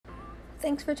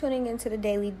Thanks for tuning into the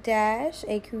Daily Dash,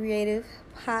 a creative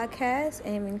podcast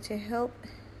aiming to help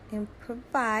and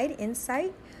provide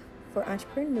insight for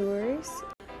entrepreneurs.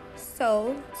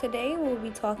 So, today we'll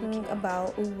be talking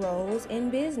about roles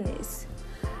in business.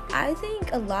 I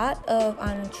think a lot of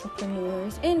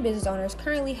entrepreneurs and business owners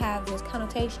currently have this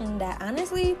connotation that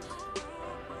honestly,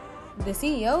 the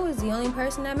CEO is the only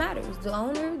person that matters. The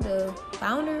owner, the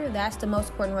founder, that's the most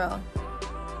important role.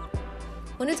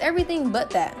 When it's everything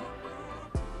but that.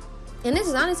 And this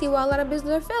is honestly why a lot of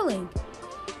businesses are failing.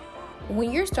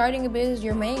 When you're starting a business,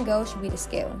 your main goal should be to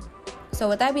scale. So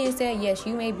with that being said, yes,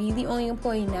 you may be the only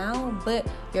employee now, but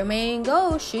your main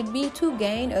goal should be to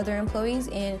gain other employees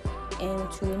and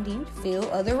to indeed fill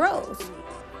other roles.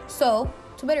 So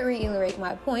to better reiterate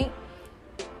my point,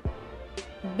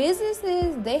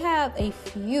 businesses, they have a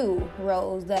few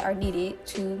roles that are needed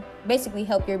to basically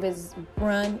help your business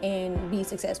run and be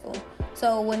successful.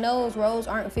 So when those roles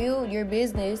aren't filled, your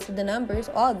business, the numbers,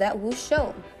 all that will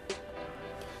show.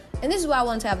 And this is why I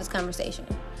wanted to have this conversation.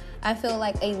 I feel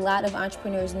like a lot of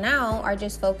entrepreneurs now are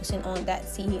just focusing on that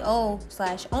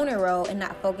CEO/owner role and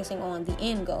not focusing on the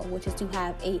end goal, which is to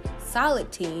have a solid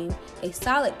team, a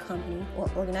solid company or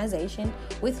organization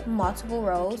with multiple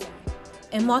roles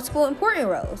and multiple important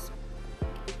roles.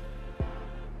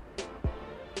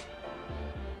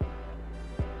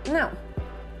 Now,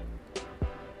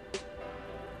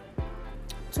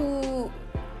 to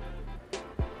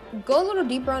go a little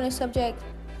deeper on this subject,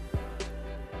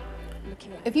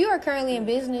 if you are currently in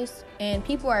business and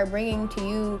people are bringing to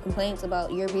you complaints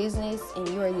about your business and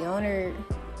you are the owner,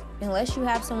 unless you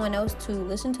have someone else to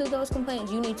listen to those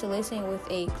complaints, you need to listen with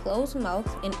a closed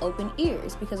mouth and open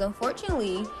ears, because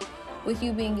unfortunately, with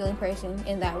you being the only person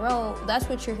in that role, that's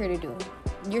what you're here to do.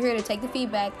 You're here to take the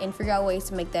feedback and figure out ways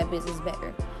to make that business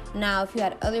better. Now, if you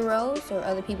had other roles or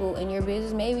other people in your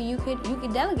business, maybe you could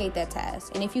delegate that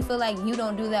task. And if you feel like you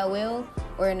don't do that well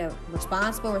or in a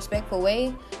responsible, respectful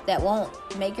way that won't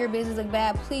make your business look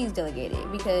bad, please delegate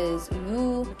it, because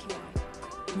you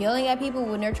yelling at people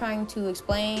when they're trying to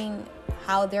explain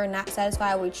how they're not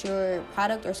satisfied with your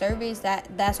product or service,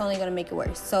 that's only going to make it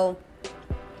worse. So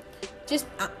just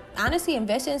honestly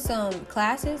invest in some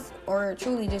classes or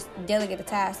truly just delegate the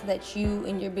task so that you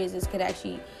and your business could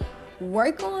actually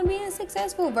work on being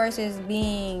successful versus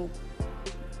being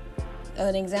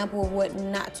an example of what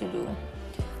not to do.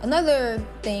 Another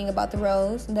thing about the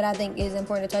roles that I think is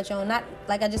important to touch on, not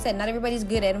like I just said, not everybody's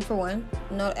good at them, for one.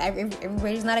 No,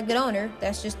 everybody's not a good owner.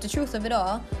 That's just the truth of it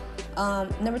all.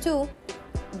 Number two,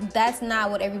 that's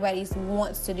not what everybody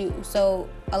wants to do. So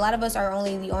a lot of us are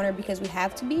only the owner because we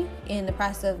have to be in the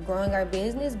process of growing our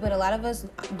business, but a lot of us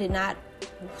did not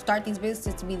start these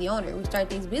businesses to be the owner. We start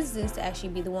these businesses to actually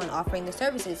be the one offering the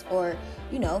services or,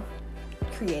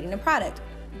 creating a product.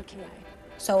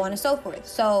 So on and so forth.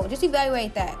 So just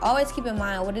evaluate that. Always keep in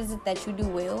mind, what is it that you do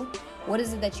well? What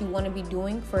is it that you want to be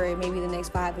doing for maybe the next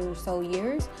 5 or so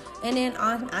years? And then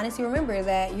honestly remember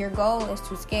that your goal is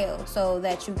to scale so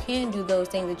that you can do those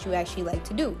things that you actually like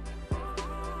to do.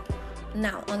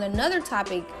 Now, on another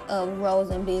topic of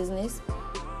roles in business,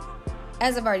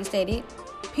 as I've already stated,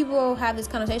 people have this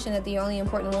connotation that the only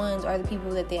important ones are the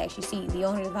people that they actually see. The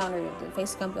owner, the founder, the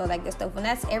face of the company, all that good stuff. And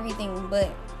that's everything but.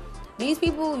 These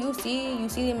people, you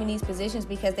see them in these positions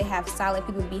because they have solid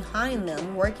people behind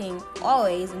them working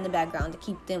always in the background to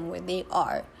keep them where they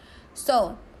are.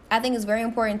 So I think it's very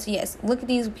important to, yes, look at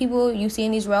these people you see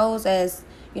in these roles as,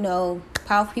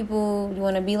 powerful people you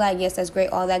want to be like. Yes, that's great,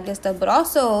 all that good stuff. But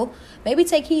also maybe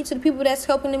take heed to the people that's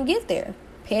helping them get there.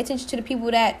 Pay attention to the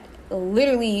people that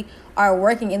literally are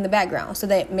working in the background so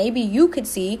that maybe you could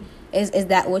see, is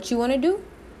that what you want to do?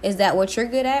 Is that what you're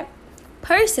good at?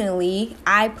 Personally,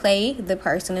 I play the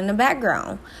person in the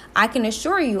background. I can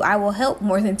assure you I will help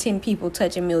more than 10 people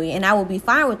touch 1 million, and I will be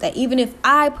fine with that, even if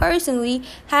I personally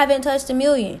haven't touched 1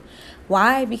 million.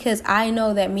 Why? Because I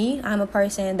know that I'm a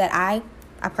person that I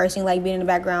personally like being in the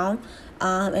background,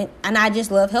 and I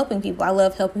just love helping people. I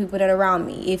love helping people that are around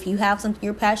me. If you have something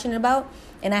you're passionate about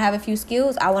and I have a few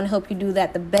skills, I want to help you do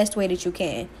that the best way that you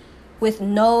can with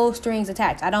no strings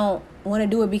attached. I don't want to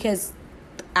do it because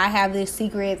I have this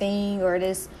secret thing or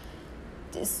this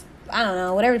I don't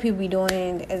know, whatever people be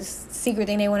doing, a secret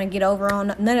thing they want to get over on.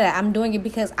 None of that. I'm doing it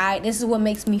because this is what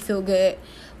makes me feel good.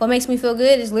 What makes me feel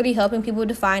good is literally helping people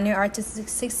define their artistic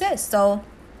success. So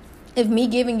if me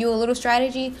giving you a little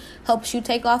strategy helps you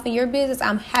take off in your business,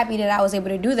 I'm happy that I was able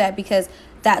to do that because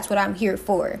that's what I'm here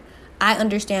for. I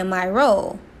understand my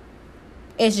role.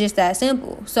 It's just that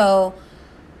simple. So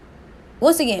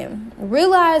once again,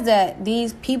 realize that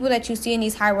these people that you see in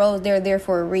these high roles, they're there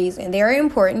for a reason. They're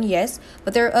important, yes,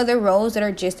 but there are other roles that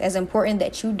are just as important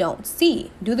that you don't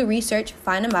see. Do the research,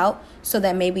 find them out, so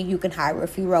that maybe you can hire a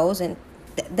few roles, and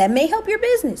that may help your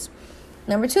business.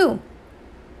 Number 2,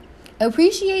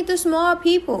 appreciate the small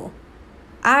people.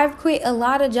 I've quit a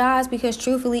lot of jobs because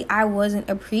truthfully, I wasn't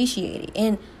appreciated.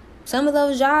 And some of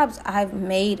those jobs, I've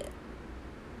made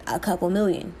a couple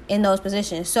million in those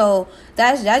positions. So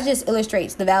that just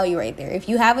illustrates the value right there. If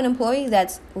you have an employee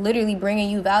that's literally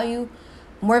bringing you value,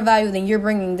 more value than you're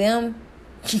bringing them,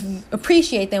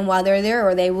 appreciate them while they're there,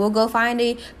 or they will go find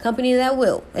a company that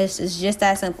will. It's just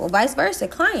that simple. Vice versa,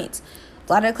 clients.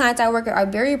 A lot of the clients I work with are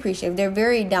very appreciative. They're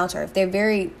very down to earth. They're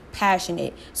very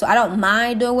passionate. So I don't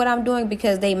mind doing what I'm doing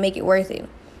because they make it worth it.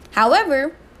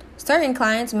 However, certain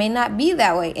clients may not be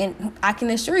that way, and I can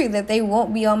assure you that they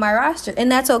won't be on my roster,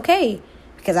 and that's okay,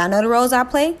 because I know the roles I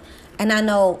play, and I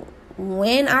know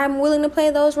when I'm willing to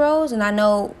play those roles, and I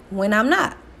know when I'm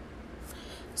not.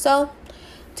 So,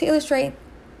 to illustrate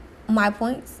my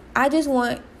points, I just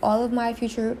want all of my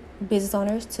future business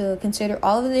owners to consider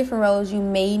all of the different roles you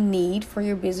may need for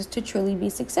your business to truly be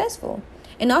successful,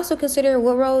 and also consider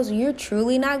what roles you're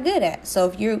truly not good at. So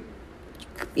if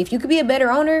you could be a better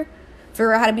owner,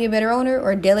 figure out how to be a better owner,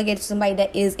 or delegate to somebody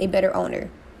that is a better owner.